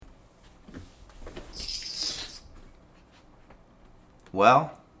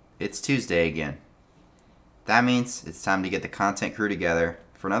Well, it's Tuesday again. That means it's time to get the content crew together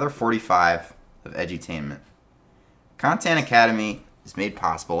for another 45 of edutainment. Content Academy is made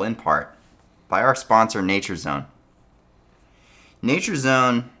possible in part by our sponsor, Nature Zone. Nature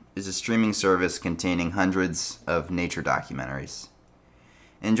Zone is a streaming service containing hundreds of nature documentaries.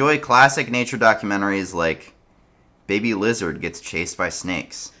 Enjoy classic nature documentaries like Baby Lizard Gets Chased by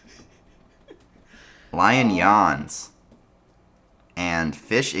Snakes, Lion Yawns, and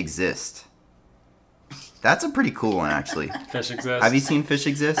Fish Exist. That's a pretty cool one, actually. Fish Exist. Have you seen Fish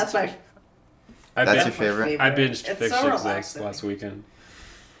Exist? That's my That's your favorite? I binged It's Fish so Exist relaxing. last weekend.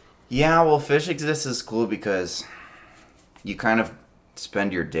 Yeah, well, Fish Exist is cool because you kind of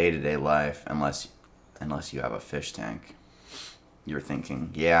spend your day-to-day life, unless you have a fish tank. You're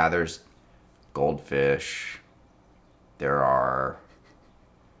thinking, yeah, there's goldfish. There are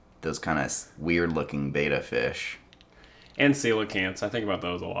those kind of weird-looking betta fish. And coelacanths. I think about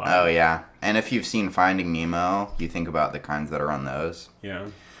those a lot. Oh, yeah. And if you've seen Finding Nemo, you think about the kinds that are on those. Yeah.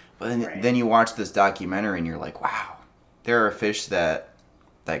 But then, Right. then you watch this documentary and you're like, wow, there are fish that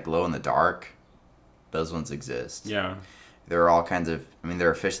glow in the dark. Those ones exist. Yeah. There are all kinds of, there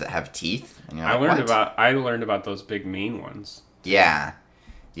are fish that have teeth. And you're I like, learned what? about those big mean ones. Yeah.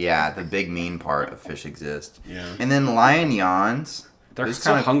 Yeah, the big mean part of fish exist. Yeah. And then lion yawns. They're Those so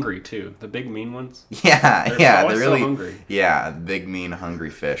kind of- hungry too. The big mean ones. Yeah, They're yeah, always they're really so hungry. Yeah, the big mean hungry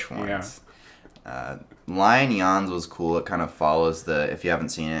fish ones. Lion Yawns was cool. It kind of follows if you haven't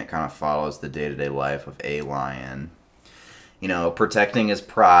seen it, it kind of follows the day-to-day life of a lion. You know, protecting his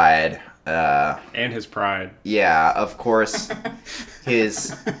pride. And his pride. Yeah, of course,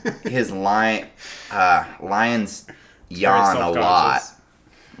 his lions yawn a self-conscious. lot.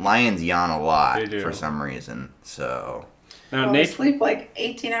 Lions yawn a lot They do. for some reason. So Now, Well, I sleep like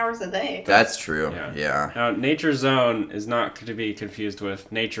 18 hours a day. that's true. Yeah. Now, Nature Zone is not to be confused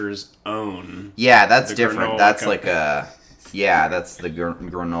with Nature's Own. Yeah, that's The different. granola That's company. like that's the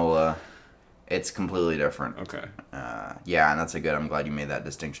granola. It's completely different. Okay. Yeah, and that's I'm glad you made that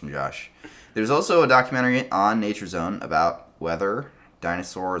distinction, Josh. There's also a documentary on Nature Zone about whether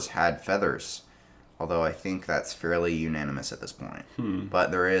dinosaurs had feathers, although I think that's fairly unanimous at this point.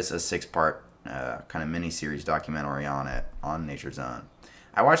 But there is a 6-part kind of mini-series documentary on it on Nature Zone.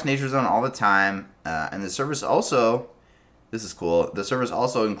 I watch Nature Zone all the time, and the service also, this is cool, the service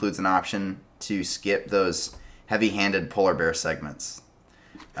also includes an option to skip those heavy-handed polar bear segments,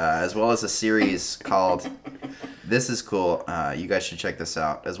 as well as a series called, this is cool, you guys should check this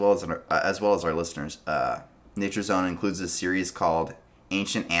out, as well as our listeners. Nature Zone includes a series called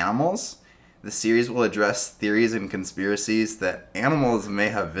Ancient Animals. The series will address theories and conspiracies that animals may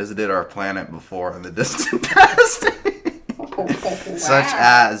have visited our planet before in the distant past. Wow.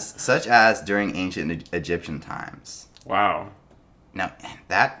 such as during ancient Egyptian times. Wow. Now, See,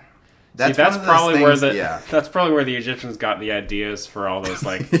 that's that's one of those probably things, that's probably where the Egyptians got the ideas for all those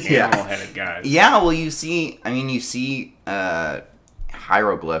like Yeah. animal-headed guys. Yeah, well, you see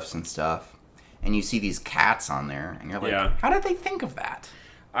hieroglyphs and stuff, and you see these cats on there, and you're like, Yeah. how did they think of that?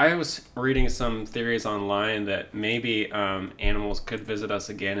 I was reading some theories online that maybe animals could visit us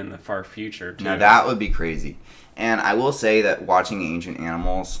again in the far future too. Now that would be crazy. And I will say that watching Ancient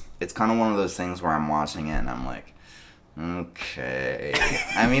Animals, it's kind of one of those things where I'm watching it and I'm like, okay.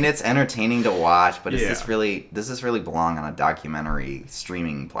 It's entertaining to watch, but does this really belong on a documentary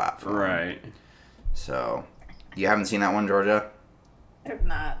streaming platform? Right. So, you haven't seen that one, Georgia? If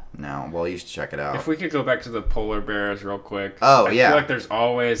not. No. Well, you should check it out. If we could go back to the polar bears real quick. Oh, I yeah. feel like there's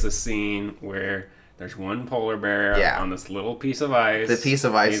always a scene where there's one polar bear Yeah. on this little piece of ice. The piece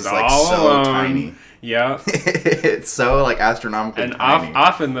of ice He's is like all so alone. tiny. Yeah. It's so like astronomically And tiny.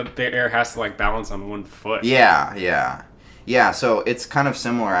 often the bear has to like balance on one foot. Yeah, so it's kind of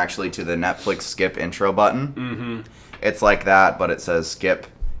similar actually to the Netflix skip intro button. Mm-hmm. It's like that, but it says skip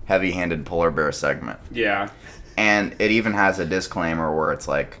heavy-handed polar bear segment. Yeah. And it even has a disclaimer where it's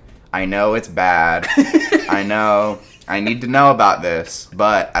like, I know it's bad. I know. I need to know about this,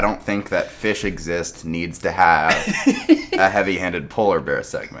 but I don't think that Fish Exist needs to have a heavy-handed polar bear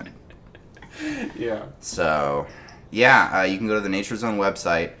segment. Yeah. So, yeah, you can go to the Nature Zone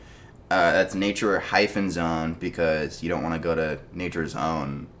website. That's nature-zone because you don't want to go to Nature's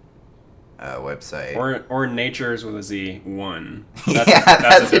Own website. Or Nature's with a Z 1.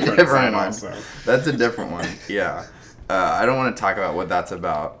 That's a different site one. also. That's a different one. Yeah. I don't want to talk about what that's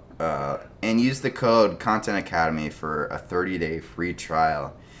about. And use the code Content Academy for a 30-day free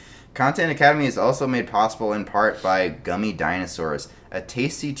trial. Content Academy is also made possible in part by Gummy Dinosaurs, a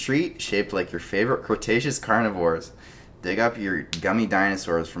tasty treat shaped like your favorite Cretaceous carnivores. Dig up your gummy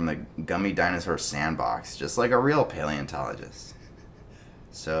dinosaurs from the Gummy Dinosaur Sandbox, just like a real paleontologist.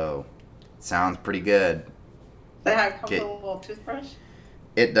 So, sounds pretty good. They have come with Okay. a little toothbrush.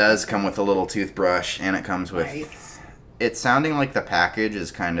 It does come with a little toothbrush, and it comes with... Nice. It's sounding like the package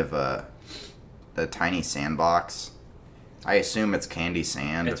is kind of a tiny sandbox. I assume it's candy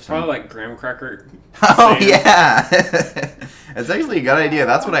sand. It's of some- probably like graham cracker. Oh, sand. yeah! It's actually a good idea.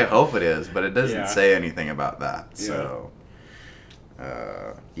 That's what I hope it is, but it doesn't Yeah. say anything about that. So,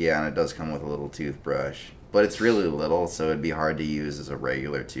 yeah, and it does come with a little toothbrush. But it's really little, so it'd be hard to use as a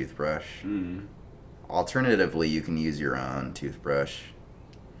regular toothbrush. Mm. Alternatively, you can use your own toothbrush.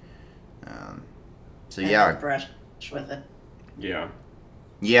 So And yeah, brush with it. Yeah.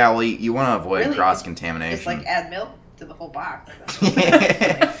 yeah. Well, you want to avoid Really, cross It's contamination. like add milk to the whole box.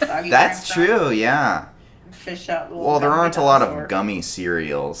 Like soggy That's graham true. Yeah. crackers, Fish out. little Well, there gummy aren't a lot dinosaur. of gummy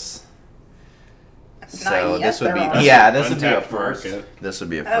cereals. Not So yet, this would there be are. yeah. This would be a Untapped first. market. This would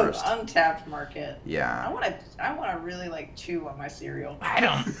be a Oh, first. untapped market. I Yeah. want to really like chew on my cereal. I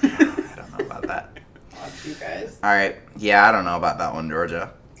don't know about that. Watch you guys. All right. Yeah, I don't know about that one,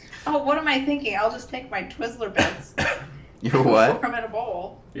 Georgia. Oh, what am I thinking? I'll just take my Twizzler bits. You're what? Pour them in a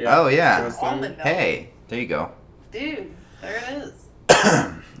bowl. Yeah. Oh, yeah. Twizzler. Almond milk. Hey, there you go. Dude, there it is.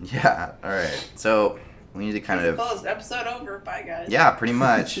 Yeah. All right. So we need to kind Case of. closed. Episode over. Bye, guys. Yeah, pretty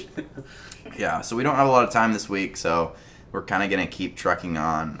much. Yeah. So we don't have a lot of time this week, so we're kind of gonna keep trucking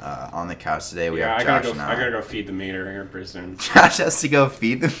on the couch today. We Yeah, have I Josh gotta go. and I gotta go feed the meter here pretty soon. Josh has to go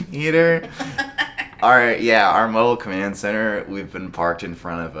feed the meter. All right, yeah, our mobile command center. We've been parked in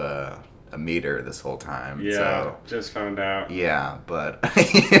front of a meter this whole time. Yeah, So, just found out. yeah, but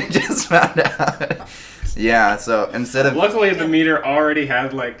just found out. Yeah, so instead of Luckily, the meter already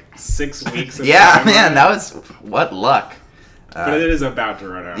had like 6 weeks. Of yeah, time man, on that it, was what luck. But it is about to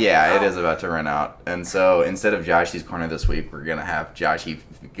run out. Yeah, it Oh. is about to run out, and so instead of Joshy's corner this week, we're gonna have Joshy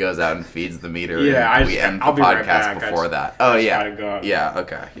goes out and feeds the meter. Yeah, and we end I'll the be right podcast back. before I that. Oh just yeah, gotta go out. yeah,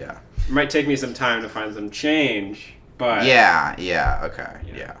 okay, yeah. It might take me some time to find some change, but Yeah, okay,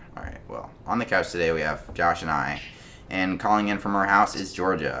 Yeah. yeah. All right. Well, on the couch today we have Josh and I, and calling in from our house is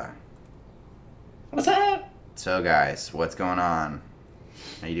Georgia. What's up? So, guys, what's going on?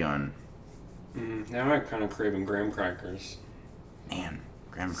 How you doing? Now I'm kind of craving graham crackers. Man,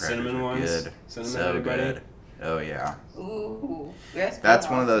 graham crackers Cinnamon are ones? good. Cinnamon, So anybody? good. Oh yeah. Ooh. Yes, That's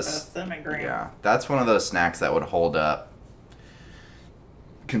go one of on. those- Cinnamon graham. Yeah, that's one of those snacks that would hold up.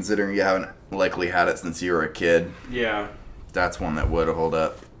 Considering you haven't likely had it since you were a kid, Yeah. that's one that would hold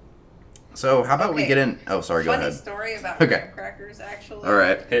up. So, how about we Okay. get in? Oh, sorry. Go Funny ahead. story about Okay. graham crackers, actually. All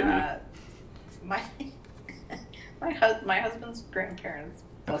right. Hit me. My my husband's grandparents,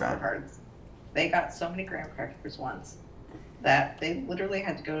 bless Okay. their hearts, they got so many graham crackers once that they literally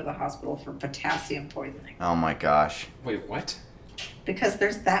had to go to the hospital for potassium poisoning Oh my gosh. Wait, what? because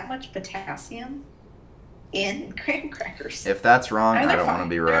there's that much potassium in graham crackers. If that's wrong, mean, I they're don't want to fine.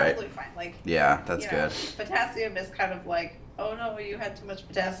 be They're right. absolutely fine. Like, Yeah, that's you know, good. Potassium is kind of like, oh no, you had too much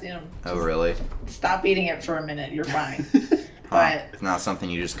potassium. Oh, Just really? Stop eating it for a minute. You're fine. Huh. But It's not something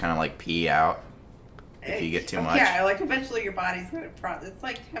you just kind of like pee out if you get too much. Yeah, like eventually your body's gonna it's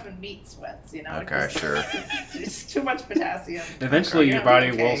like having meat sweats, you know. It Okay, just- sure. It's too much potassium. Eventually, You're your gonna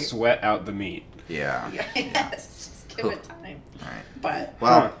be body will okay. sweat out the meat. Yeah. Yes, just give it time. All right. But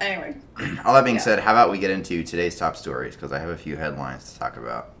Well, anyway, all that being Yeah. said, how about we get into today's top stories? Because I have a few headlines to talk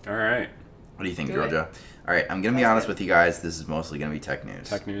about. All right. What do you think, Do it. Georgia? All right, I'm going to be Sounds honest good. with you guys. This is mostly going to be tech news.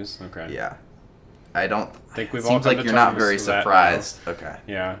 Tech news. Okay. Yeah. I don't Think we've all seems come like to you're not terms very with that now. surprised. Okay.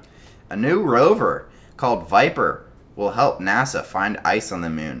 Yeah. A new rover called Viper will help NASA find ice on the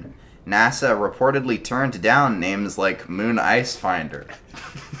moon. NASA reportedly turned down names like Moon Ice Finder.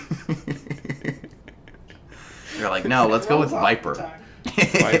 They're like, no, let's go with rolls off the Viper. tongue.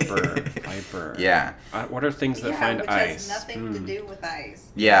 Viper. Yeah. What are things that Yeah, find which ice? has nothing to do with ice.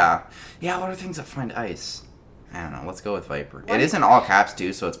 Yeah. Yeah, what are things that find ice? I don't know. Let's go with Viper. What? It is in all caps,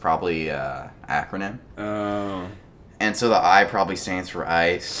 too, so it's probably acronym. Oh. And so the I probably stands for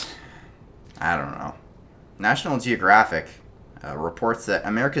ice. I don't know. National Geographic reports that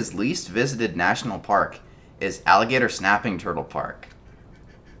America's least visited national park is Alligator Snapping Turtle Park.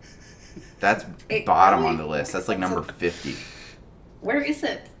 That's Wait, bottom really? on the list. That's like What's number up? 50. Where is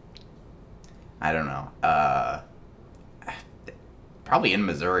it? I don't know. Probably in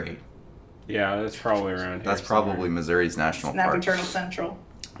Missouri. Yeah, that's probably around here. That's probably Missouri's national Snapping park. Turtle Central.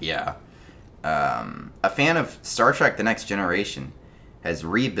 Yeah. A fan of Star Trek The Next Generation has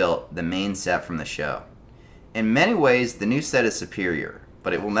rebuilt the main set from the show. In many ways, the new set is superior,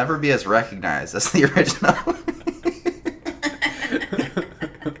 but it will never be as recognized as the original.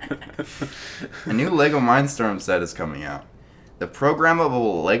 A new LEGO Mindstorm set is coming out. The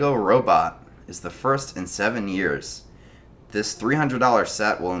programmable LEGO robot is the first in 7 years This $300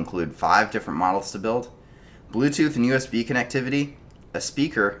 set will include 5 different models to build, Bluetooth and USB connectivity, a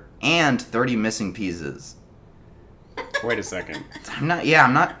speaker, and 30 missing pieces. Wait a second.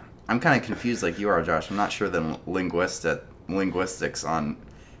 I'm kind of confused like you are, Josh. I'm not sure the linguistics on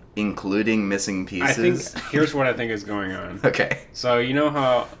including missing I think pieces. here's what I think is going on. Okay. So you know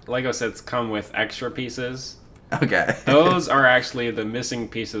how Lego sets come with extra pieces? Okay. Those are actually the missing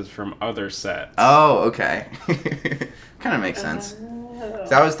pieces from other sets. Oh, okay. Kind of makes sense. Oh.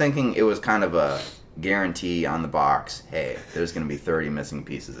 So I was thinking it was kind of a guarantee on the box. Hey, there's going to be 30 missing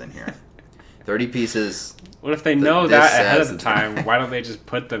pieces in here. 30 pieces. What if they know This that ahead says of the it's- time? Why don't they just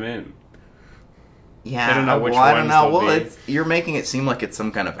put them in? Yeah, They don't know which I don't ones know. they'll Well, be. you're making it seem like it's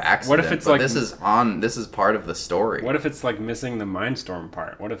some kind of accident. What if it's but like- this is part of the story. What if it's like missing the Mindstorm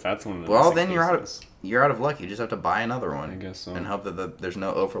part? What if that's one of the Well, missing then pieces? you're out of luck. You just have to buy another one. I guess so. And hope that there's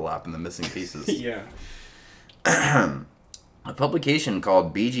no overlap in the missing pieces. Yeah. A publication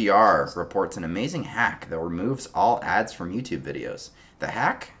called BGR reports an amazing hack that removes all ads from YouTube videos. The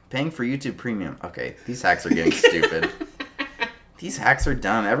hack? Paying for YouTube Premium. Okay, these hacks are getting stupid. These hacks are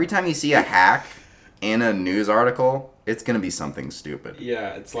dumb. Every time you see a hack in a news article, it's going to be something stupid. Yeah,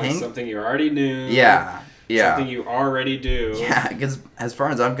 it's like Pink? something you already knew. Yeah. Something you already do. Yeah, because as far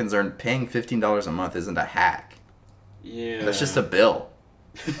as I'm concerned, paying $15 a month isn't a hack. Yeah. That's just a bill.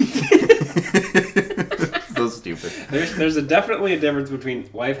 So stupid. There's definitely a difference between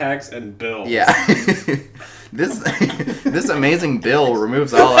life hacks and bills. Yeah. This amazing bill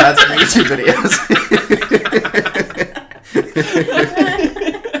removes all ads from YouTube videos.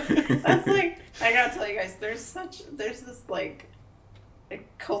 That's like, I gotta tell you guys, there's this like a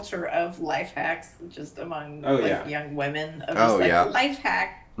culture of life hacks just among Oh, like, yeah. young women. Of Oh, just, like, yeah. life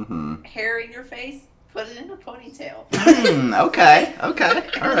hack, Mm-hmm. hair in your face, put it in a ponytail. Okay. All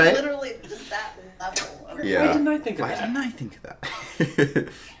right. Literally just that level of Yeah. Why didn't I think of Why that? didn't I think of that?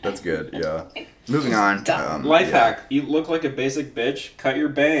 That's good. Yeah. Moving on. Dumb. Life yeah. hack. You look like a basic bitch. Cut your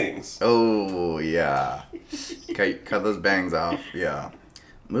bangs. Oh yeah. Cut those bangs off. Yeah.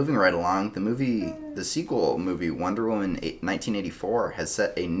 Moving right along, the sequel movie Wonder Woman 1984 has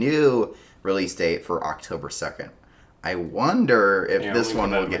set a new release date for October 2nd. I wonder if Yeah, this we'll one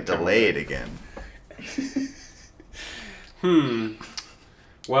put that will in get my delayed again.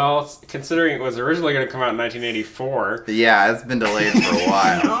 Well, considering it was originally going to come out in 1984. Yeah, it's been delayed for a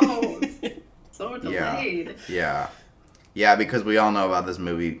while. no, so delayed. Yeah, because we all know about this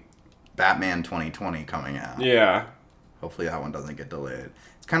movie, Batman 2020, coming out. Yeah. Hopefully that one doesn't get delayed.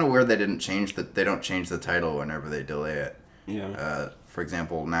 It's kind of weird they don't change the title whenever they delay it. Yeah. For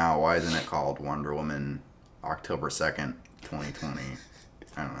example, now why isn't it called Wonder Woman October 2nd, 2020?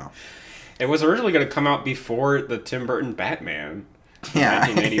 I don't know. It was originally going to come out before the Tim Burton Batman. Yeah.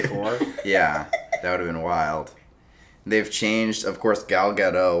 1984. Yeah, that would have been wild. They've changed. Of course, Gal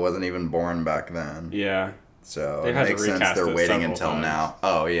Gadot wasn't even born back then. Yeah. So They've it had to makes sense recast they're it waiting several until times. now.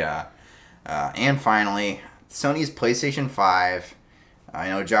 Oh, yeah. And finally, Sony's PlayStation 5. I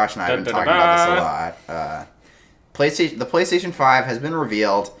know Josh and I have been talking about this a lot. The PlayStation 5 has been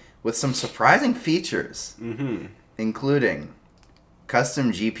revealed with some surprising features, including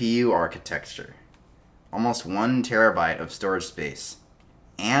custom GPU architecture, almost 1 terabyte of storage space,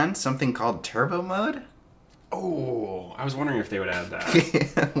 and something called turbo mode. Oh, I was wondering if they would add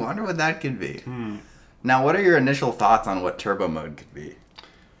that. I wonder what that could be. Now, what are your initial thoughts on what turbo mode could be?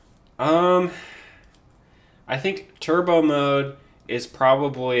 I think turbo mode is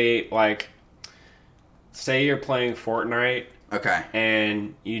probably like, say you're playing Fortnite Okay.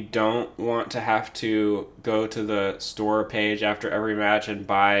 and you don't want to have to go to the store page after every match and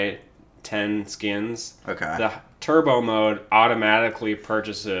buy 10 skins. Okay. The turbo mode automatically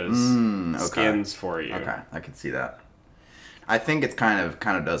purchases okay. skins for you. Okay, I can see that. I think it's kind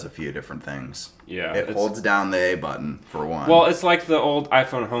of does a few different things. Yeah. It it's- holds down the A button for one. Well, it's like the old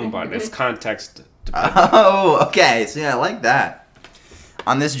iPhone home button. It's context dependent. Oh, okay. See, I like that.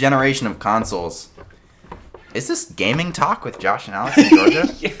 On this generation of consoles, is this gaming talk with Josh and Alex in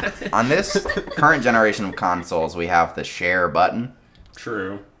Georgia? Yeah. On this current generation of consoles, we have the share button.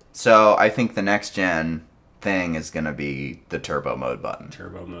 True. So I think the next gen thing is going to be the turbo mode button.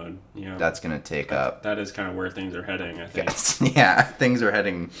 Turbo mode. Yeah. That's going to take up. That is kind of where things are heading, I think. Yes, yeah, things are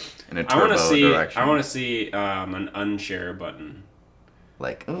heading in a I want turbo to see. direction. I want to see an unshare button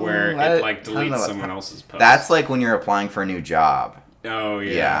like where I it like don't know deletes what- someone else's post. That's like when you're applying for a new job. Oh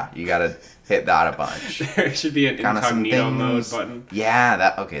Yeah, yeah. you gotta hit that a bunch. There should be an Kinda some incognito mode things. button. Yeah,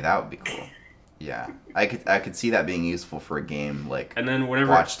 that would be cool. Yeah, I could see that being useful for a game like And then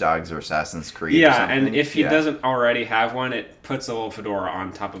whenever. Watch Dogs or Assassin's Creed. or Yeah, something. and if he Yeah. doesn't already have one, it puts a little fedora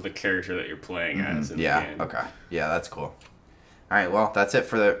on top of the character that you're playing as in Yeah. the game. Okay. Yeah, that's cool. All right, well, that's it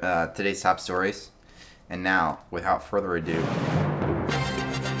for today's top stories. And now, without further ado,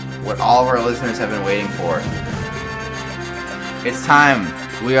 what all of our listeners have been waiting for. It's time.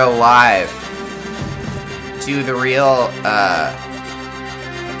 We go live to the real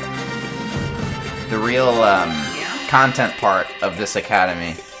content part of this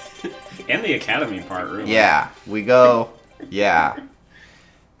academy. And the academy part, really. Yeah, we go,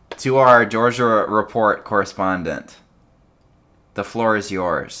 to our Georgia Report correspondent. The floor is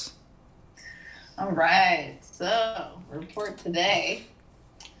yours. All right. So, report today.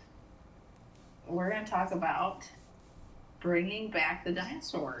 We're going to talk about bringing back the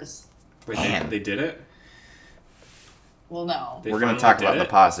dinosaurs. Wait, Man. they did it? Well, no. They We're going to finally talk about did the it?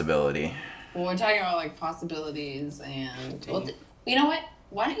 possibility. Well, we're talking about like possibilities and. Well, you know what?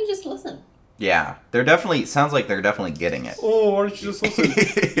 Why don't you just listen? Yeah, sounds like they're definitely getting it. Oh, why don't you just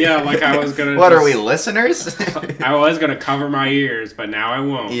listen? Yeah, like I was gonna. What are we, listeners? I was gonna cover my ears, but now I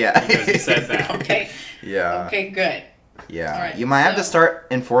won't. Yeah. Because you said that. Okay. Yeah. Okay, good. Yeah. All right, You might have to so- start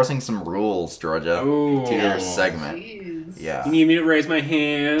enforcing some rules, Georgia, Ooh. to your segment. Jeez. Yeah. You need me to raise my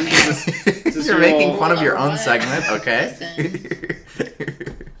hand? Is this You're your making role? fun of your own What? segment, okay?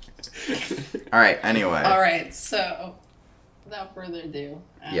 All right, anyway. All right, so without further ado,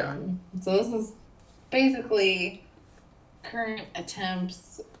 Yeah. So this is basically current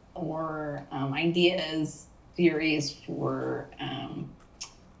attempts or ideas, theories for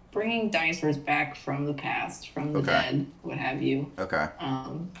bringing dinosaurs back from the past, from the Okay. dead, what have you. Okay.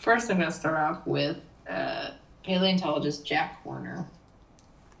 First, I'm going to start off with paleontologist Jack Horner,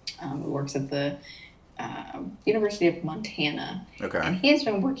 who works at the University of Montana. Okay. And he has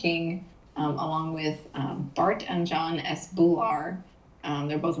been working along with Bart and John S. Bular.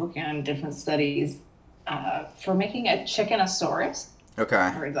 They're both working on different studies for making a chickenosaurus,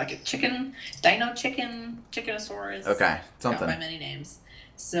 Okay. or like a chickenosaurus. Okay. Gone Something. by many names.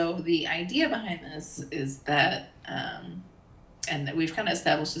 So the idea behind this is that, and that we've kind of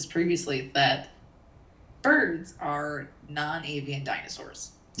established this previously, that birds are non-avian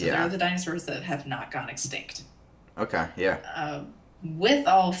dinosaurs. So Yeah. they're the dinosaurs that have not gone extinct. Okay. Yeah. With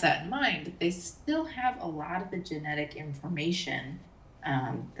all of that in mind, they still have a lot of the genetic information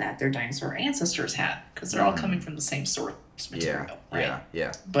that their dinosaur ancestors had, because they're all coming from the same source material, Yeah. right? Yeah.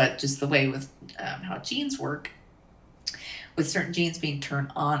 Yeah. But just the way with how genes work, with certain genes being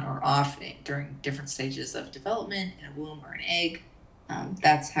turned on or off during different stages of development in a womb or an egg,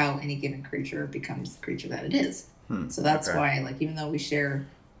 that's how any given creature becomes the creature that it is. So that's okay. why, like, even though we share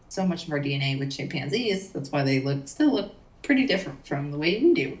so much of our DNA with chimpanzees, that's why they still look pretty different from the way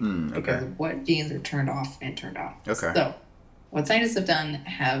we do, because Okay. of what genes are turned off and turned on. Okay. So, what scientists have done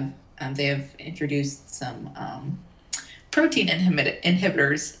they have introduced some protein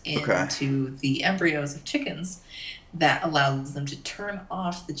inhibitors into the embryos of chickens that allows them to turn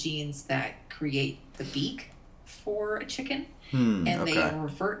off the genes that create the beak for a chicken, and they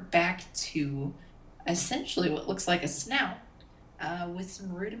revert back to essentially what looks like a snout with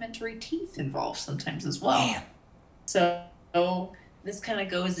some rudimentary teeth involved sometimes as well. Man. So this kind of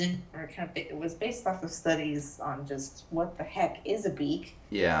goes in, or it was based off of studies on just what the heck is a beak,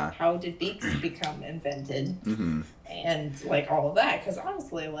 Yeah. how did beaks become invented, Mm-hmm. and like all of that. Because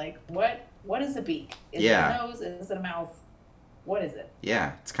honestly, like what is a beak? Is Yeah. it a nose? Is it a mouth? What is it?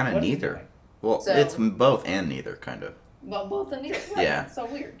 Yeah. It's kind of What is it neither. doing? Well, So- it's both and neither, kind of. Well, both and neither. Right, Yeah. it's so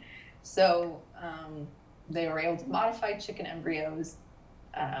weird. So they were able to modify chicken embryos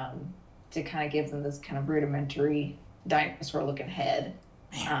to kind of give them this kind of rudimentary dinosaur-looking head.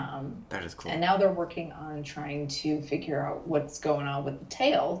 That is cool. And now they're working on trying to figure out what's going on with the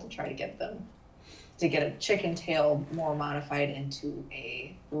tail to try to get a chicken tail more modified into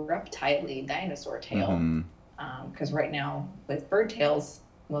a reptile dinosaur tail. Mhm. Because right now with bird tails,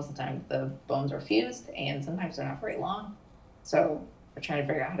 most of the time the bones are fused and sometimes they're not very long. So we're trying to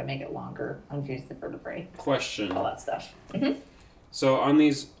figure out how to make it longer, unfuse the vertebrae, Question. all that stuff. So on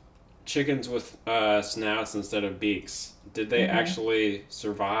these chickens with snouts instead of beaks, did they actually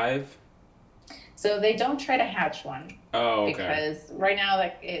survive? So they don't try to hatch one. Oh, okay. Because right now,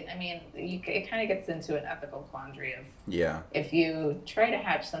 it kind of gets into an ethical quandary of Yeah. if you try to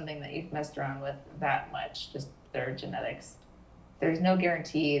hatch something that you've messed around with that much, just their genetics, there's no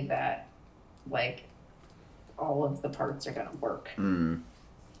guarantee that like all of the parts are going to work,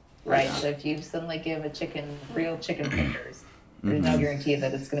 right? Yeah. So if you suddenly give a chicken real chicken fingers, there's no guarantee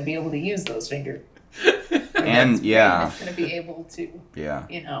that it's going to be able to use those fingers. And yeah. It's going to be able to, Yeah.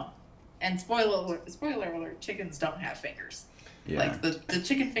 And spoiler alert, chickens don't have fingers. Yeah. Like the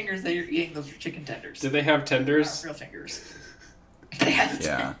chicken fingers that you're eating, those are chicken tenders. Did they have They're tenders? not real fingers. They have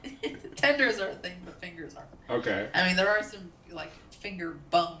Yeah. tenders are a thing, but fingers aren't. Okay. I mean, there are some like finger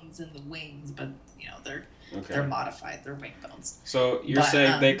bones in the wings, but they're modified. They're wing bones. So you're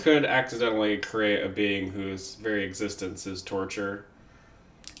saying they could accidentally create a being whose very existence is torture.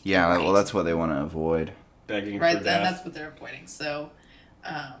 Yeah, right. Well, that's what they want to avoid. Begging right, for death. And that's what they're avoiding. So,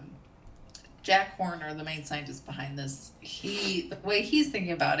 Jack Horner, the main scientist behind this, the way he's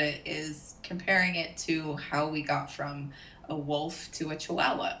thinking about it is comparing it to how we got from a wolf to a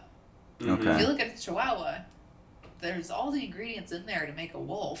chihuahua. Okay. If you look at a chihuahua, there's all the ingredients in there to make a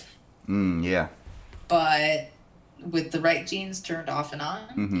wolf. Yeah. But with the right genes turned off and on,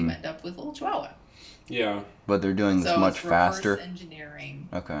 you end up with a little chihuahua. Yeah. But they're doing this much faster. Reverse engineering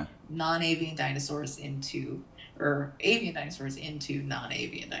Okay. non-avian dinosaurs or avian dinosaurs into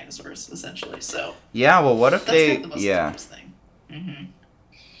non-avian dinosaurs, essentially. So yeah, well, what if that's kind of the most dangerous thing. Mm-hmm.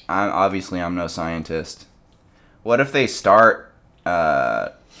 I'm no scientist. What if they start?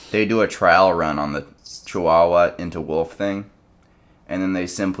 They do a trial run on the Chihuahua into wolf thing, and then they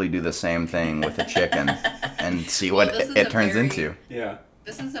simply do the same thing with a chicken and see what it turns into. Yeah.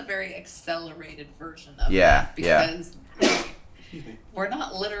 This is a very accelerated version of that because we're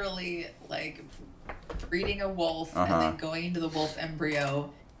not literally like breeding a wolf and then going into the wolf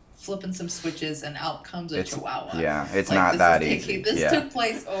embryo, flipping some switches, and out comes a chihuahua. Yeah, it's not that easy. This took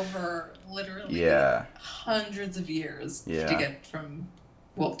place over literally hundreds of years to get from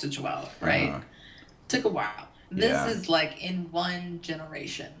wolf to chihuahua, right? Took a while. This is like in one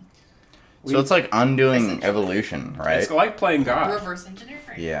generation. So it's like undoing evolution, right? It's like playing God. Reverse engineering.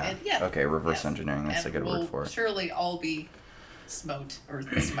 Yeah. Okay, reverse engineering. That's a good word for it. Surely all be smote or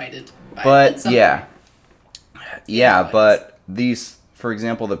smited. But but these, for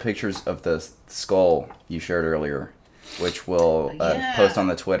example, the pictures of the skull you shared earlier, which we'll post on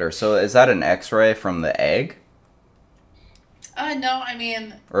the Twitter. So is that an X-ray from the egg? No, I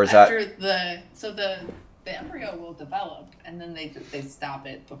mean, or is after the embryo will develop, and then they stop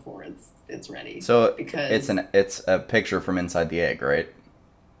it before it's ready. So because it's a picture from inside the egg, right?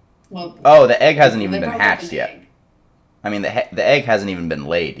 Well, the egg hasn't even been hatched yet. Egg. I mean, the egg hasn't even been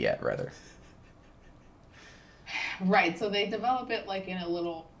laid yet, rather. Right. So they develop it like in a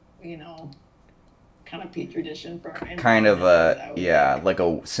little, kind of petri dish environment. Kind of like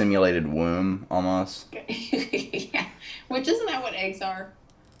a simulated womb almost. Yeah. Which isn't that what eggs are?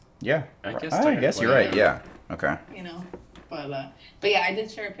 Yeah. I guess you're right. Yeah. Okay. But yeah, I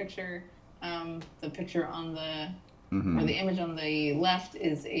did share a picture. The picture on or the image on the left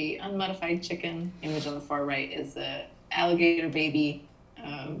is a unmodified chicken. Image on the far right is a alligator baby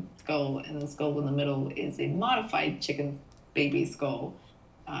skull, and the skull in the middle is a modified chicken baby skull,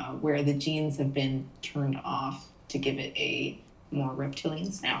 where the genes have been turned off to give it a more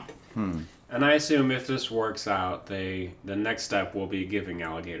reptilian snout. And I assume if this works out, the next step will be giving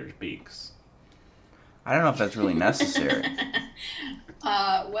alligators beaks. I don't know if that's really necessary.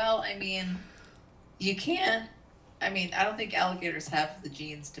 Well, I mean, you can't. I mean, I don't think alligators have the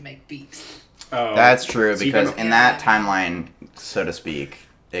genes to make beaks. Oh, that's true, because in that timeline, so to speak,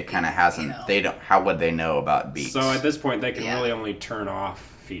 it kind of hasn't. They don't. How would they know about beaks? So at this point, they can really only turn off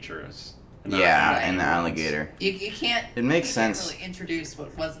features. And the alligator. You can't. It makes sense. Really introduce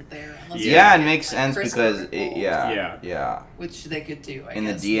what wasn't there. It makes sense because which they could do. In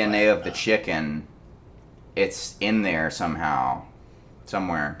the DNA of the chicken, it's in there somehow,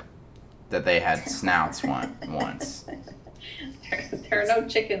 somewhere, that they had snouts once. There are no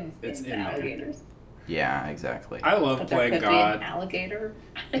chickens in alligators. Yeah, exactly. I love playing God. Be an alligator.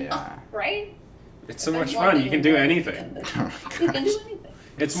 Yeah. Right? It's so much fun. You can do anything. You can do anything.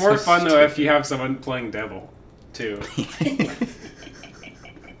 It's more fun though if you have someone playing devil, too.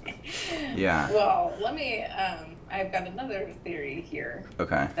 Yeah. Well, let me. I've got another theory here.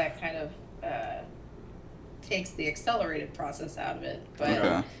 Okay. That kind of takes the accelerated process out of it,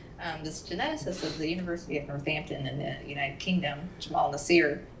 but this geneticist of the University of Northampton in the United Kingdom, Jamal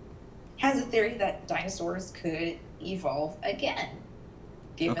Nasir, has a theory that dinosaurs could evolve again,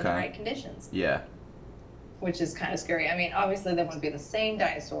 given the right conditions. Yeah. Which is kind of scary. I mean, obviously they wouldn't be the same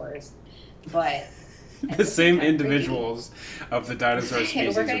dinosaurs, but the same individuals of the dinosaur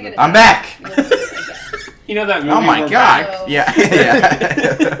species. I'm back. You know that movie? Oh my god! Yeah.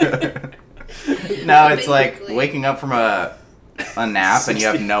 No, it's like waking up from a nap and you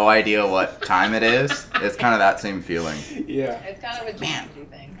have no idea what time it is. It's kind of that same feeling. Yeah. It's kind of a Jumanji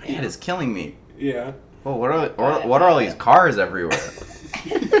thing. My head is killing me. Yeah. Well, what are all these cars everywhere?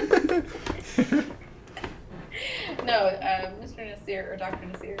 No, Mr. Nasir or Dr.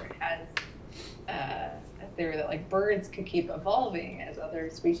 Nasir has a theory that like birds could keep evolving as other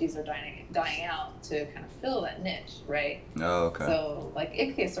species are dying out to kind of fill that niche, right? Oh, okay. So like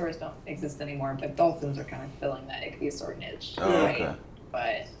ichthyosaurs don't exist anymore, but dolphins are kind of filling that ichthyosaur niche, Oh, right? okay.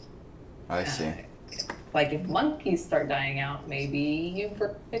 But I see. like if monkeys start dying out, maybe you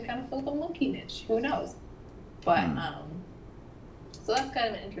could kind of fill the monkey niche. Who knows? But so that's kind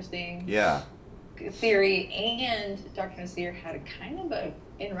of an interesting theory. And Dr. Nasir had a kind of a,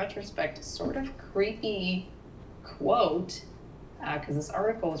 in retrospect, sort of creepy quote, because this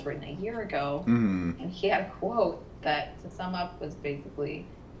article was written a year ago, and he had a quote that, to sum up, was basically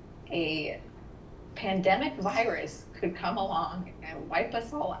a pandemic virus could come along and wipe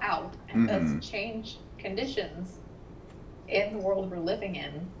us all out and thus change conditions in the world we're living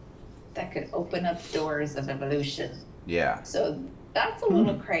in that could open up doors of evolution. Yeah. So that's a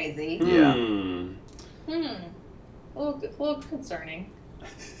little crazy. Yeah. A little concerning.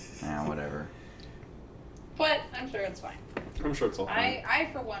 Yeah, whatever. But I'm sure it's fine. I'm sure it's all fine. I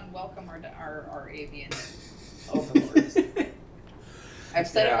for one, welcome our avian overlords. I've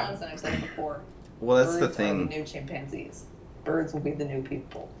said it once and I've said it before. Well, that's Birds the thing. are the new chimpanzees. Birds will be the new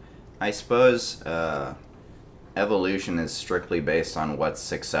people. I suppose evolution is strictly based on what's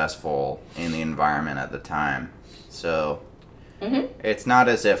successful in the environment at the time. So it's not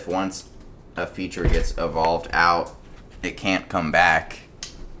as if once a feature gets evolved out, it can't come back.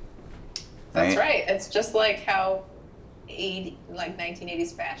 That's right. It's just like how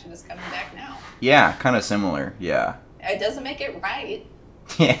 1980s fashion is coming back now. Yeah, kind of similar. Yeah. It doesn't make it right.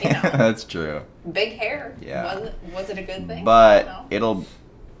 Yeah, You know. that's true. Big hair. Yeah. Was it a good thing? But I don't know. it'll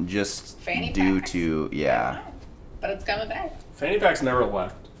just Fanny due packs. to I don't know. But it's coming back. Fanny packs never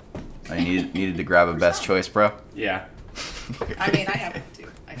left. I needed to grab a best choice, bro. Yeah. I mean, I have one too.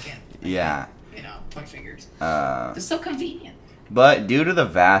 I can't. Yeah. Point fingers. Uh, It's so convenient. But due to the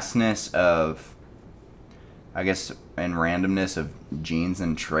vastness of, I guess, and randomness of genes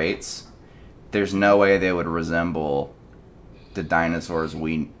and traits, there's no way they would resemble the dinosaurs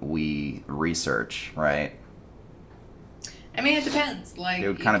we research, right? I mean, it depends. Like They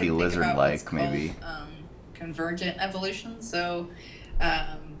would you kind of be can think about what's lizard-like, maybe. called, convergent evolution. So,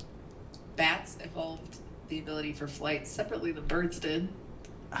 bats evolved the ability for flight separately than birds did.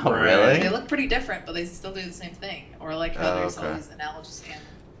 Oh, Right. really? They look pretty different, but they still do the same thing. Or like how Oh, there's all okay. these analogous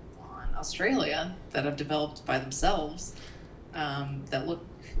animals in Australia that have developed by themselves that look,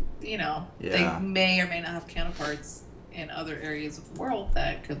 Yeah. they may or may not have counterparts in other areas of the world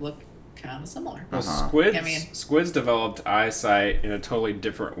that could look kind of similar. Well, Uh-huh. squids developed eyesight in a totally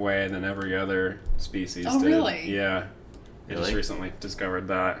different way than every other species Oh, did. really? Yeah. I just Really? recently discovered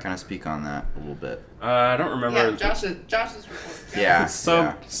that. Kind of speak on that a little bit. I don't remember. Yeah, Josh's report. Yeah.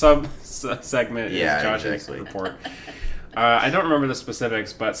 Sub segment Yeah, is Josh's exactly. report. I don't remember the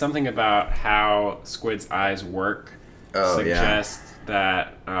specifics, but something about how squids' eyes work suggests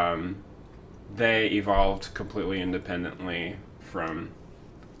that they evolved completely independently from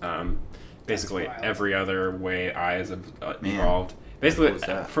basically wild. every other way eyes have Man, evolved. how Basically, cool is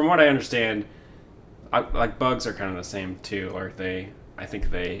that? from what I understand, like bugs are kind of the same too. Or I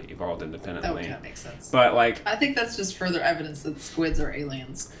think they evolved That independently. kind of makes sense. But like, I think that's just further evidence that squids are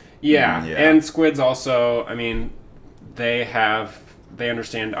aliens. yeah, Yeah. and squids also. I mean, they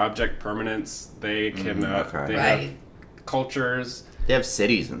understand object permanence. They can okay. they Right. have cultures. They have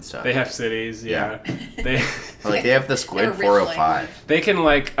cities and stuff. They have cities. Yeah, they Like, they have the Squid They're rich 405. they can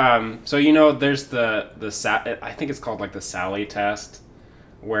like so there's the I think it's called like the Sally test,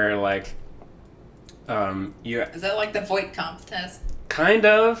 where like you Is that like the Voight-Kampff test? kind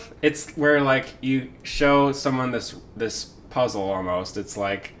of, it's where like you show someone this puzzle almost. It's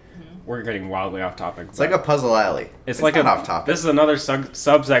like we're getting wildly off topic. It's like a puzzle alley. It's like not a off topic. This is another sub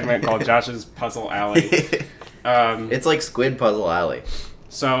segment called Josh's Puzzle Alley. It's like Squid Puzzle Alley.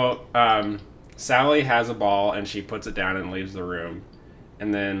 So Sally has a ball and she puts it down and leaves the room,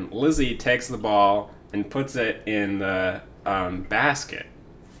 and then Lizzie takes the ball and puts it in the basket,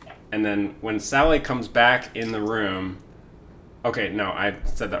 and then when Sally comes back in the room, okay, no, I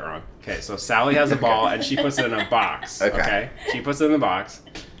said that wrong. Okay, so Sally has a ball and she puts it in a box. Okay. She puts it in the box.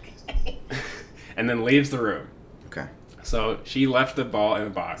 And then leaves the room. Okay. So she left the ball in the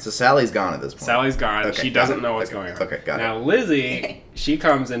box. So Sally's gone at this point. Sally's gone. Okay, She got doesn't it. know what's Okay, going on. okay, got it. Now Lizzie, she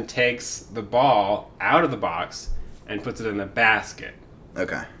comes and takes the ball out of the box and puts it in the basket.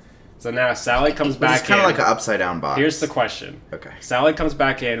 Okay. So now Sally comes back It's kind in. of like an upside down box. Here's the question. Okay. Sally comes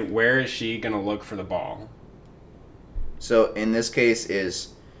back in. Where is she going to look for the ball? So in this case,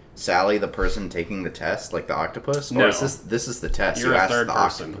 is Sally the person taking the test, like the octopus? No. Or is this is the test? You're a third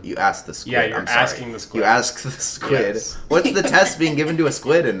person. You ask the squid. Yeah, you're I'm sorry. asking the squid. You ask the squid. Yes. What's the test being given to a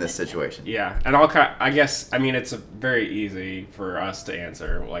squid in this situation? Yeah, and I guess, I mean, it's very easy for us to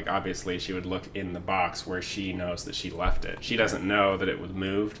answer. Like, obviously, she would look in the box where she knows that she left it. She doesn't know that it was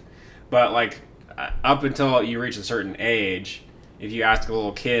moved. But, like, up until you reach a certain age, if you ask a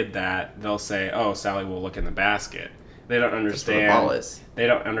little kid that, they'll say, oh, Sally will look in the basket. They don't understand. That's what a ball is. They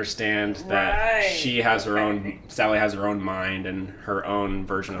don't understand that Right. she has her own. Sally has her own mind and her own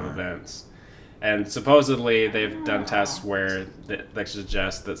version of events. And supposedly they've done tests where that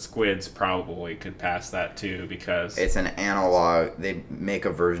suggest that squids probably could pass that too, because It's an analog. They make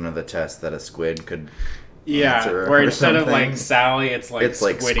a version of the test that a squid could yeah, answer where or instead of something. like Sally, it's like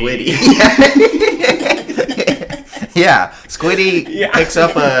Squiddy. Squiddy. Yeah, Squiddy Yeah. picks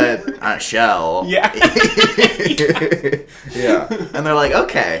up a shell. Yeah. Yeah, and they're like,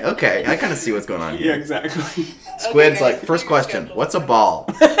 okay, I kind of see what's going on Yeah, here. exactly. Squid's Okay, like, guys, first your question, schedule. what's a ball?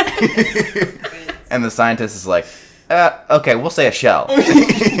 And the scientist is like, okay, we'll say a shell.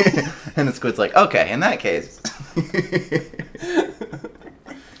 And the squid's like, okay, in that case.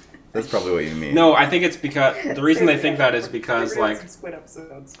 That's probably what you mean. No, I think it's because the reason they think that is because We're doing like some squid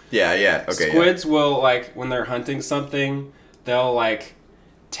episodes. Yeah, okay. squids will like when they're hunting something, they'll like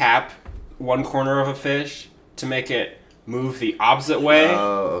tap one corner of a fish to make it move the opposite way,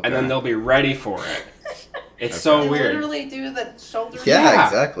 Oh, okay. and then they'll be ready for it. It's Okay. so They weird. literally do the shoulder Yeah, Yeah.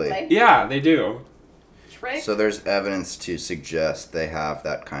 exactly. Yeah, they do. trick. So there's evidence to suggest they have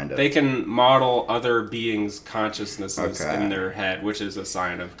that kind of... They can model other beings' consciousnesses Okay. in their head, which is a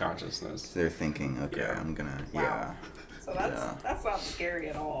sign of consciousness. They're thinking, okay, Yeah. I'm gonna... Wow. So Yeah. that's not scary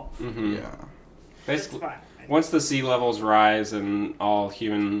at all. Hmm Yeah. Basically, It's fine. once the sea levels rise and all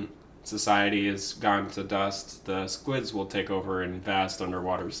human society is gone to dust, the squids will take over in vast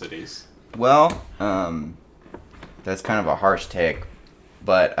underwater cities. Well, that's kind of a harsh take,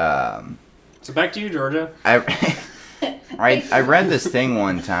 but So back to you, Georgia. I read this thing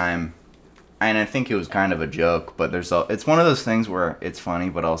one time, and I think it was kind of a joke, but it's one of those things where it's funny,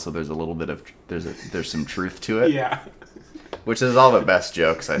 but also there's a little bit of there's some truth to it, Yeah. which is all the best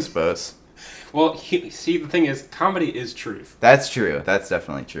jokes, I suppose. Well, see, the thing is, comedy is truth. That's true. That's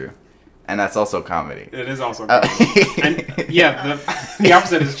definitely true, and that's also comedy. It is also Uh, comedy. And yeah, the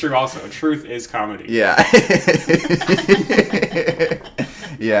opposite is true also. Truth is comedy. Yeah.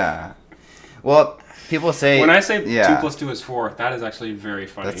 Yeah. Well, people say When I say yeah. 2 plus 2 is 4, that is actually very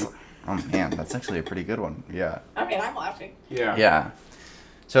funny. That's oh man, that's actually a pretty good one. Yeah. I mean, I'm laughing. Yeah. Yeah.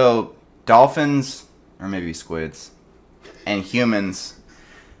 So dolphins, or maybe squids, and humans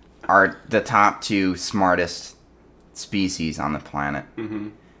are the top two smartest species on the planet. Mm-hmm.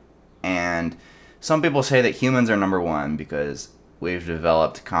 And some people say that humans are number one because we've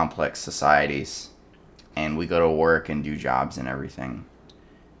developed complex societies and we go to work and do jobs and everything.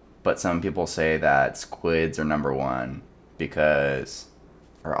 But some people say that squids are number one because,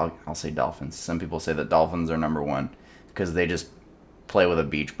 or I'll say dolphins. Some people say that dolphins are number one because they just play with a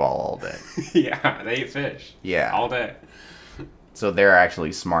beach ball all day. Yeah, they eat fish. Yeah. All day. So they're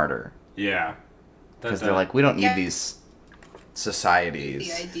actually smarter Yeah. because they're like, we don't need Yeah. these societies.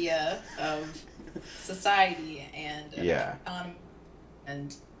 The idea of society and Yeah. economy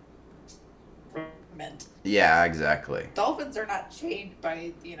and government. Yeah, exactly. Dolphins are not chained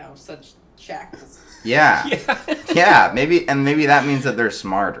by such shackles. Yeah. Yeah. Yeah, maybe that means that they're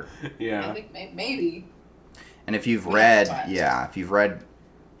smarter. I Yeah. think maybe. And if you've We read, have time. if you've read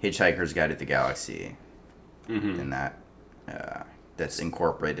Hitchhiker's Guide to the Galaxy, Mm-hmm. then that's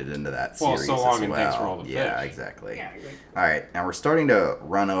incorporated into that Well, series so long as and well. thanks for all the Yeah, fish. exactly. Yeah. You're right. All right, now we're starting to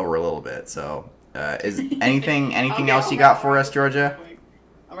run over a little bit. So, is anything Okay, else you I'll got wrap for this us, up Georgia? real quick.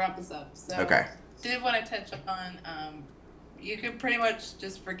 I'll wrap this up. So, Okay. did want to touch on, you could pretty much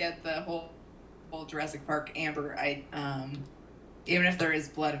just forget the whole Jurassic Park Amber. Even if there is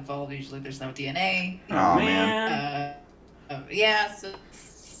blood involved, usually there's no DNA. Oh, man. Yeah, so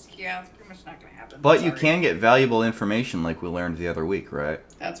it's pretty much not going to happen. But you Sorry. can get valuable information like we learned the other week, right?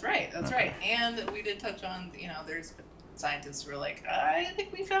 That's right. That's Okay. right. And we did touch on, there's scientists who are like, I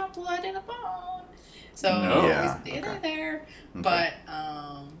think we found blood in a bone. So No. Yeah, there's DNA okay. there. Okay. But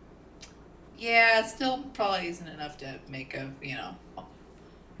yeah, it still probably isn't enough to make a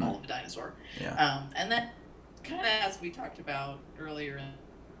all of a dinosaur. Yeah. And then kind of as we talked about earlier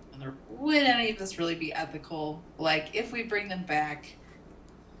would any of this really be ethical? Like if we bring them back,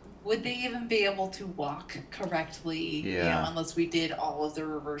 would they even be able to walk correctly? Yeah. Unless we did all of the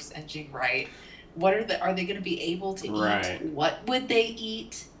reverse engineering right. Are they going to be able to Right. eat? What would they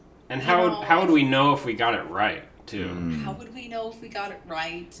eat? And You how know, would we know if we got it right, too. How would we know if we got it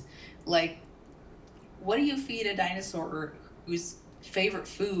right? Like, what do you feed a dinosaur whose favorite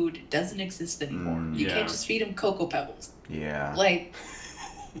food doesn't exist anymore? You Yeah. can't just feed him Cocoa Pebbles. Yeah. Like,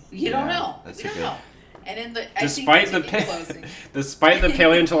 you don't Yeah, know. that's You a don't good- know. And in the Despite the closing, despite the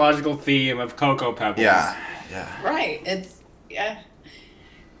paleontological theme of Cocoa Pebbles. Yeah. Yeah. right? It's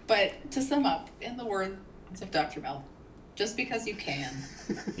But to sum up, in the words of Dr. Mel, just because you can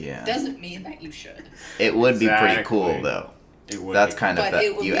Yeah. doesn't mean that you should. It would be pretty Exactly. cool though. It would That's be. kind of But that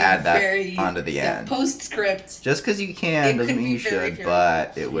it would you be add that very, onto the that end. postscript. Just because you can It doesn't could mean be you very, should, very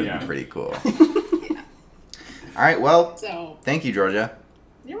but it would Yeah. be pretty cool. All right. Well, So thank you, Georgia.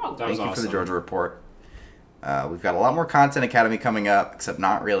 you're welcome. That was Thank you for the awesome. Georgia report. We've got a lot more Content Academy coming up, except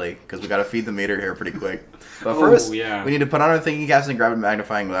not really, because we got to feed the meter here pretty quick. But first, yeah. we need to put on our thinking caps and grab a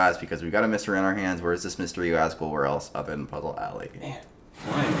magnifying glass because we've got a mystery in our hands. Where is this mystery, you ask? Well, where else? Up in Puzzle Alley.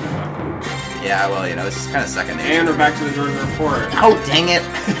 Flying dog. Yeah, well, you know, it's kind of second nature. And we're back to the Georgia report. Oh, dang it.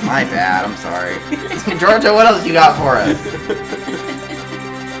 My bad. I'm sorry. Georgia, what else you got for us?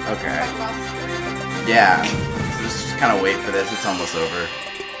 Okay. Yeah. So just kind of wait for this. It's almost over.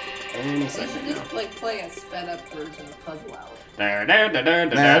 Any You should second just like play a sped up version of Puzzle Alley. now.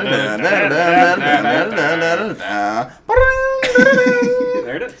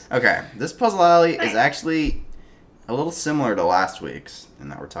 There it is. Okay, this Puzzle Alley is actually a little similar to last week's in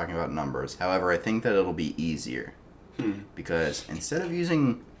that we're talking about numbers. However, I think that it'll be easier because instead of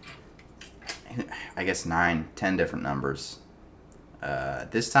using, I guess, 9, 10 different numbers,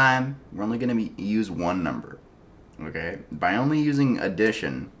 this time we're only going to use one number. Okay, by only using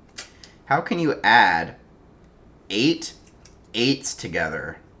addition, how can you add 8 8s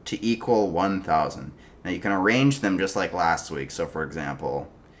together to equal 1,000? Now you can arrange them just like last week. So for example,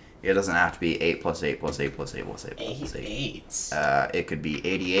 it doesn't have to be 8 plus 8 plus 8 plus 8 plus 8 plus 8. Eights. It could be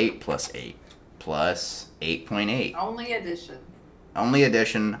 88 plus 8 plus 8.8. Only addition. Only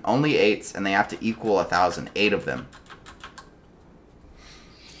addition, only 8s, and they have to equal 1,000. 8 of them.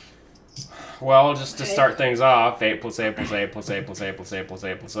 Well, just to Okay. start things off, 8 plus 8 plus 8 plus 8 plus 8 plus 8 plus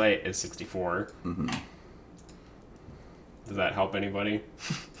 8 plus 8 is 64. Mm-hmm. Does that help anybody?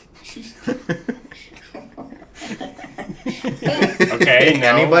 Okay,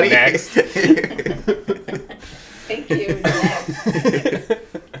 no, Anybody? next. Thank you. Next.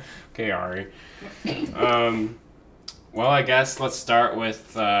 Okay, Ari. Well, I guess let's start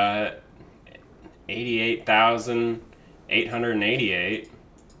with 88,888.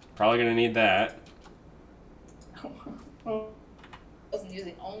 Probably gonna need that. Wasn't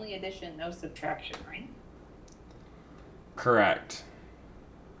using only addition, no subtraction, right? Correct.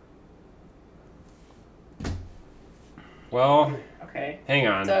 Well, Okay. hang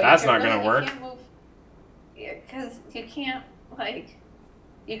on. So That's you not can gonna work. You can't move. Yeah, because you can't like.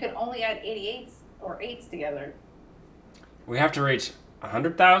 You can only add 88s or 8s together. We have to reach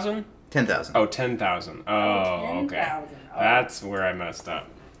 100,000? 10,000. Oh, 10,000. Oh, okay. 10,000. Oh. That's where I messed up.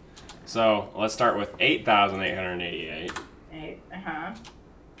 So let's start with 8,888. 8, uh-huh.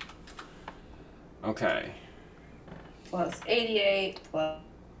 Okay. Plus 88 plus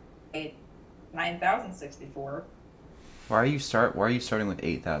 8, 9,064. Why are you starting with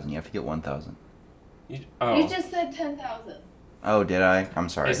 8,000? You have to get 1,000. You Oh, just said 10,000. Oh, did I? I'm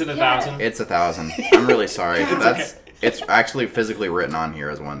sorry. is it Yeah. 1,000? It's 1,000. I'm really sorry. It's That's it's actually physically written on here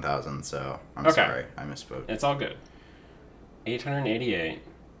as 1,000. So I'm Okay. sorry. I misspoke. It's all good. 888.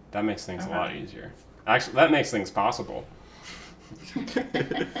 That makes things a lot easier. Actually, that makes things possible.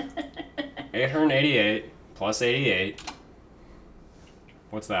 888 plus 88.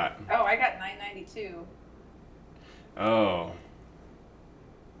 What's that? Oh, I got 992. Oh.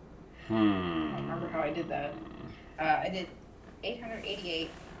 I don't remember how I did that. I did 888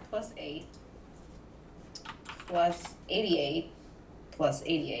 plus 8 plus 88 plus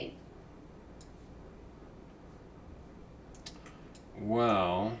 88.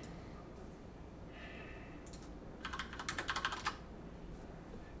 Well.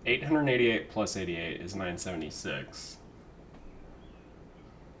 $888 plus 88 is 976.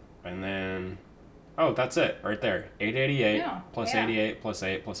 And then, oh, that's it, right there. 888 Yeah, plus yeah. 88 plus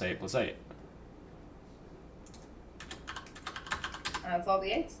 8 plus 8 plus 8. That's all the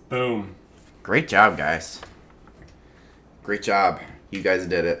 8s. Boom. Great job, guys. Great job. You guys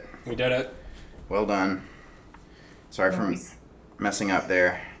did it. We did it. Well done. Sorry for Nice. messing up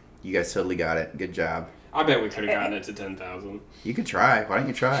there. You guys totally got it. Good job. I bet we could have gotten it to 10,000. You could try. Why don't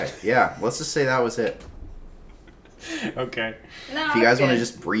you try? Yeah, let's just say that was it. Okay. No, If you guys want to to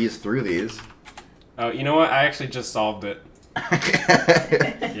just breeze through these. Oh, you know what? I actually just solved it.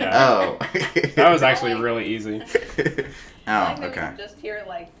 Yeah. Oh. That was actually really easy. Oh, okay. Just hear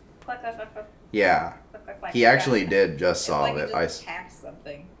like, click, click, click, click, Yeah. click, He actually did just solve it. I hacked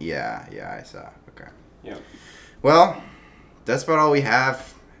something. Yeah, I saw. Okay. Yeah. Well, that's about all we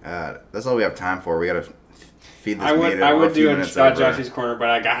have. That's all we have time for. We gotta feed this meter. I would do a Joshy's Corner, but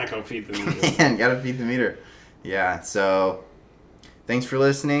I gotta go feed the meter. Man, gotta feed the meter. Yeah. So, thanks for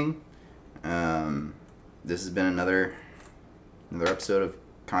listening. This has been another episode of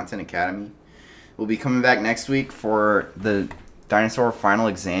Content Academy. We'll be coming back next week for the dinosaur final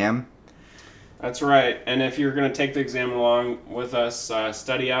exam. That's right. And if you're going to take the exam along with us,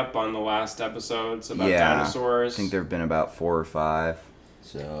 study up on the last episodes about dinosaurs. I think there have been about 4 or 5.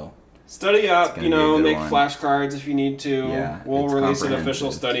 So study up, make one. flashcards if you need to. Yeah, we'll release an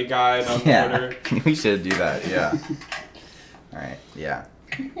official study guide on Twitter. We should do that, yeah. All right, yeah.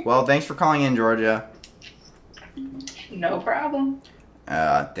 Well, thanks for calling in, Georgia. No problem.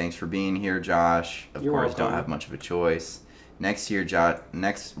 Thanks for being here, Josh. Of You're course, welcome. don't have much of a choice. Next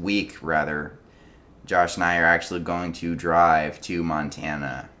week, Josh and I are actually going to drive to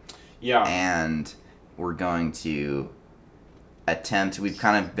Montana. Yeah. And we're going to we've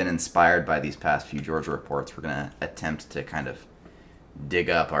kind of been inspired by these past few Georgia reports. We're going to attempt to kind of dig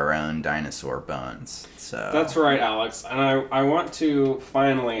up our own dinosaur bones. So that's right, Alex. And I want to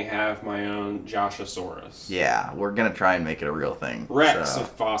finally have my own Joshosaurus. Yeah, we're going to try and make it a real thing. Rex,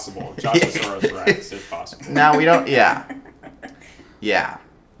 if possible. Joshosaurus Rex, if possible. No, we don't, yeah. Yeah.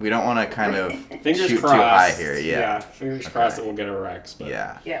 We don't want to kind of fingers shoot crossed. too high here. Yeah, fingers crossed that we'll get a Rex. But.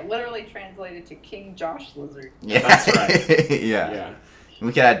 Yeah. Yeah, literally translated to King Josh Lizard. Yeah. That's right. Yeah.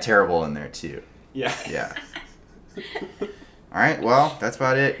 We could add terrible in there, too. Yeah. Yeah. All right, well, that's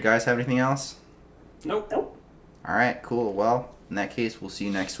about it. You guys have anything else? Nope. All right, cool. Well, in that case, we'll see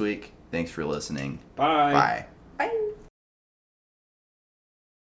you next week. Thanks for listening. Bye. Bye.